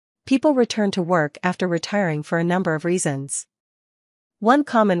People return to work after retiring for a number of reasons. One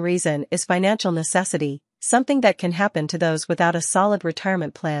common reason is financial necessity, something that can happen to those without a solid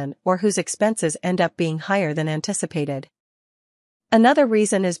retirement plan or whose expenses end up being higher than anticipated. Another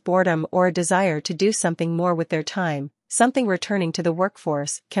reason is boredom or a desire to do something more with their time, something returning to the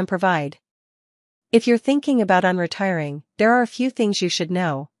workforce can provide. If you're thinking about unretiring, there are a few things you should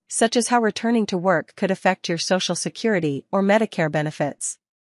know, such as how returning to work could affect your Social Security or Medicare benefits.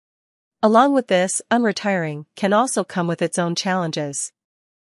 Along with this, unretiring can also come with its own challenges.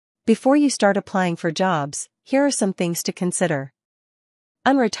 Before you start applying for jobs, here are some things to consider.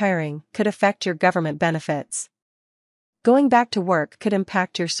 Unretiring could affect your government benefits. Going back to work could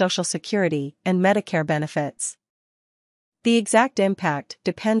impact your Social Security and Medicare benefits. The exact impact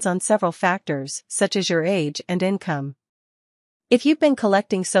depends on several factors, such as your age and income. If you've been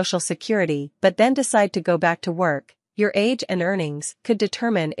collecting Social Security but then decide to go back to work, your age and earnings could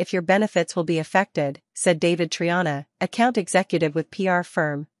determine if your benefits will be affected, said David Triana, account executive with PR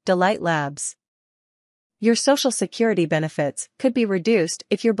firm, Delight Labs. Your Social Security benefits could be reduced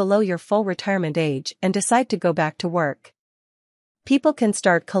if you're below your full retirement age and decide to go back to work. People can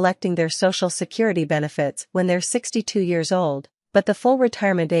start collecting their Social Security benefits when they're 62 years old, but the full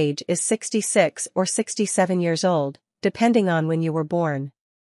retirement age is 66 or 67 years old, depending on when you were born.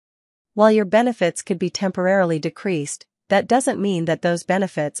 While your benefits could be temporarily decreased, that doesn't mean that those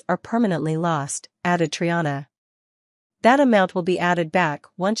benefits are permanently lost, added Triana. That amount will be added back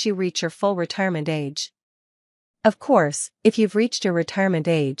once you reach your full retirement age. Of course, if you've reached your retirement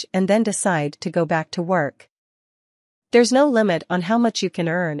age and then decide to go back to work, there's no limit on how much you can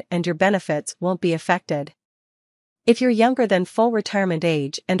earn and your benefits won't be affected. If you're younger than full retirement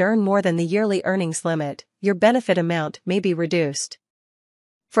age and earn more than the yearly earnings limit, your benefit amount may be reduced.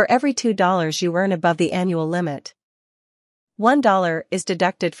 For every $2 you earn above the annual limit, $1 is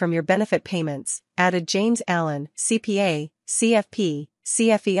deducted from your benefit payments, added James Allen, CPA, CFP,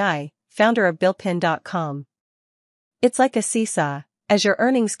 CFEI, founder of BillPin.com. It's like a seesaw. As your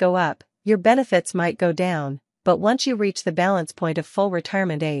earnings go up, your benefits might go down, but once you reach the balance point of full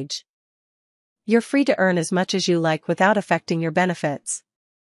retirement age, you're free to earn as much as you like without affecting your benefits.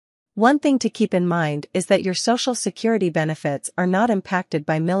 One thing to keep in mind is that your Social Security benefits are not impacted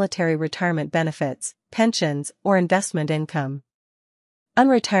by military retirement benefits, pensions, or investment income.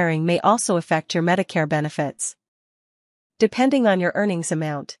 Unretiring may also affect your Medicare benefits, depending on your earnings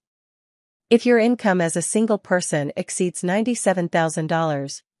amount. If your income as a single person exceeds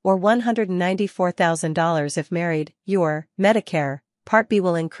 $97,000, or $194,000 if married, your Medicare Part B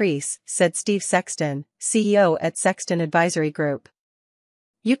will increase, said Steve Sexton, CEO at Sexton Advisory Group.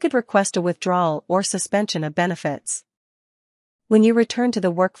 You could request a withdrawal or suspension of benefits. When you return to the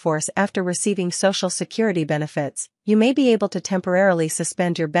workforce after receiving Social Security benefits, you may be able to temporarily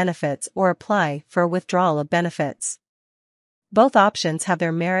suspend your benefits or apply for a withdrawal of benefits. Both options have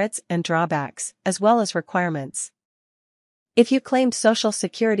their merits and drawbacks, as well as requirements. If you claimed Social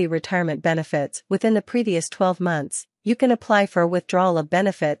Security retirement benefits within the previous 12 months, you can apply for a withdrawal of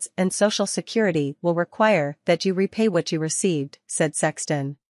benefits and Social Security will require that you repay what you received, said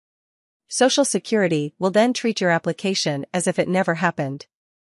Sexton. Social Security will then treat your application as if it never happened.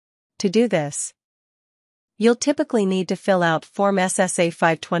 To do this, you'll typically need to fill out Form SSA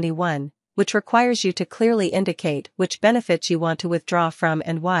 521, which requires you to clearly indicate which benefits you want to withdraw from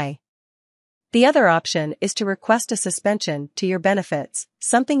and why. The other option is to request a suspension to your benefits,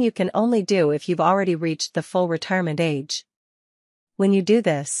 something you can only do if you've already reached the full retirement age. When you do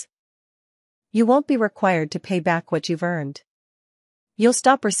this, you won't be required to pay back what you've earned. You'll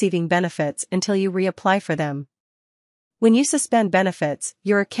stop receiving benefits until you reapply for them. When you suspend benefits,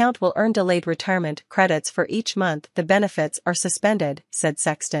 your account will earn delayed retirement credits for each month the benefits are suspended, said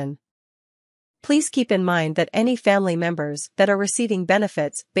Sexton. Please keep in mind that any family members that are receiving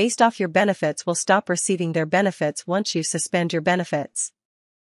benefits based off your benefits will stop receiving their benefits once you suspend your benefits.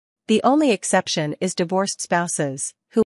 The only exception is divorced spouses.